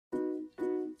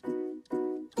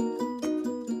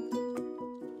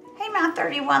Math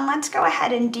 31, let's go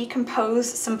ahead and decompose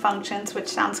some functions, which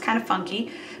sounds kind of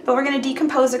funky, but we're going to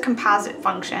decompose a composite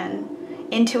function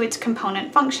into its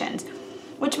component functions,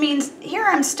 which means here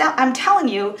I'm telling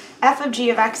you f of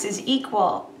g of x is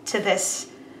equal to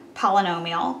this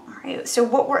polynomial. All right, so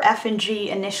what were f and g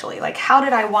initially? Like, how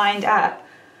did I wind up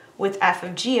with f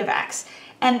of g of x?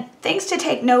 And things to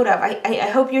take note of, I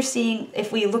hope you're seeing,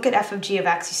 if we look at f of g of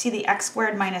x, you see the x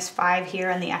squared minus 5 here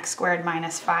and the x squared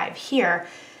minus 5 here.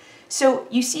 So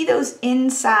you see those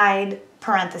inside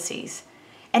parentheses,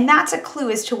 and that's a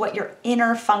clue as to what your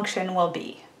inner function will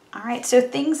be. All right, so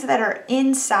things that are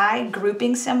inside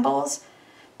grouping symbols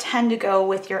tend to go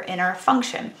with your inner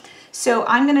function. So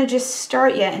I'm going to just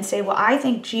start you and say, well, I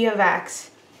think g of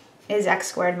x is x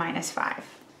squared minus 5.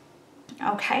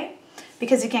 Okay?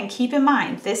 Because again, keep in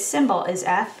mind, this symbol is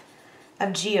f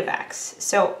of g of x.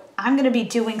 So I'm going to be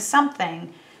doing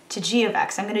something to g of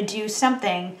x. I'm going to do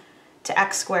something to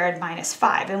x squared minus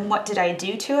 5. And what did I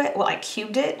do to it? Well, I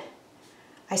cubed it,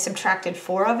 I subtracted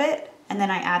 4 of it, and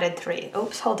then I added 3.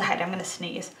 Oops, hold tight, I'm going to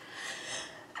sneeze.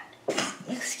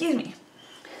 Excuse me.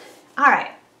 All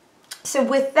right, so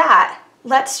with that,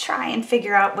 let's try and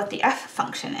figure out what the f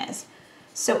function is.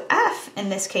 So f, in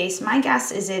this case, my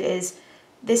guess is it is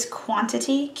this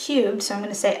quantity cubed, so I'm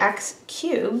going to say x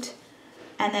cubed,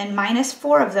 and then minus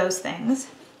 4 of those things,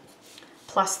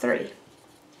 plus 3.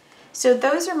 So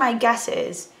those are my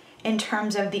guesses in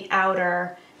terms of the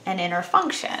outer and inner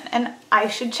function, and I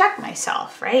should check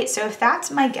myself, right? So if that's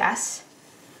my guess,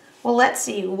 well, let's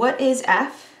see, what is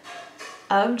f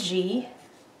of g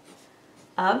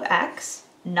of x,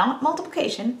 not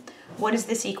multiplication, what is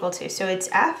this equal to? So it's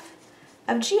f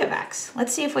of g of x.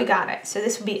 Let's see if we got it. So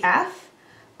this would be f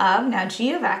of, now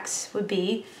g of x would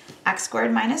be x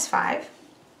squared minus 5.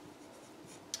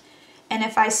 And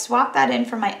if I swap that in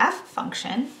for my f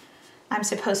function, I'm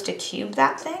supposed to cube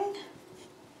that thing,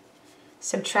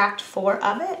 subtract 4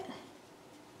 of it,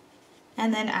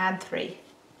 and then add 3.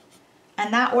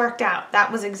 And that worked out.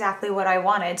 That was exactly what I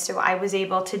wanted, so I was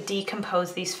able to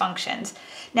decompose these functions.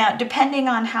 Now, depending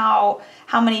on how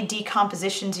many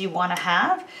decompositions you want to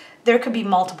have, there could be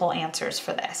multiple answers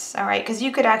for this, all right? Because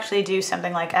you could actually do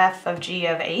something like f of g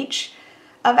of h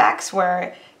of x,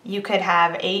 where you could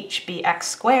have h be x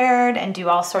squared and do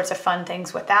all sorts of fun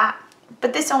things with that.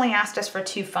 But this only asked us for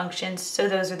 2 functions, so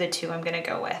those are the 2 I'm going to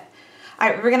go with. All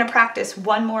right, we're going to practice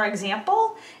one more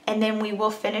example, and then we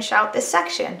will finish out this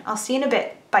section. I'll see you in a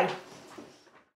bit. Bye.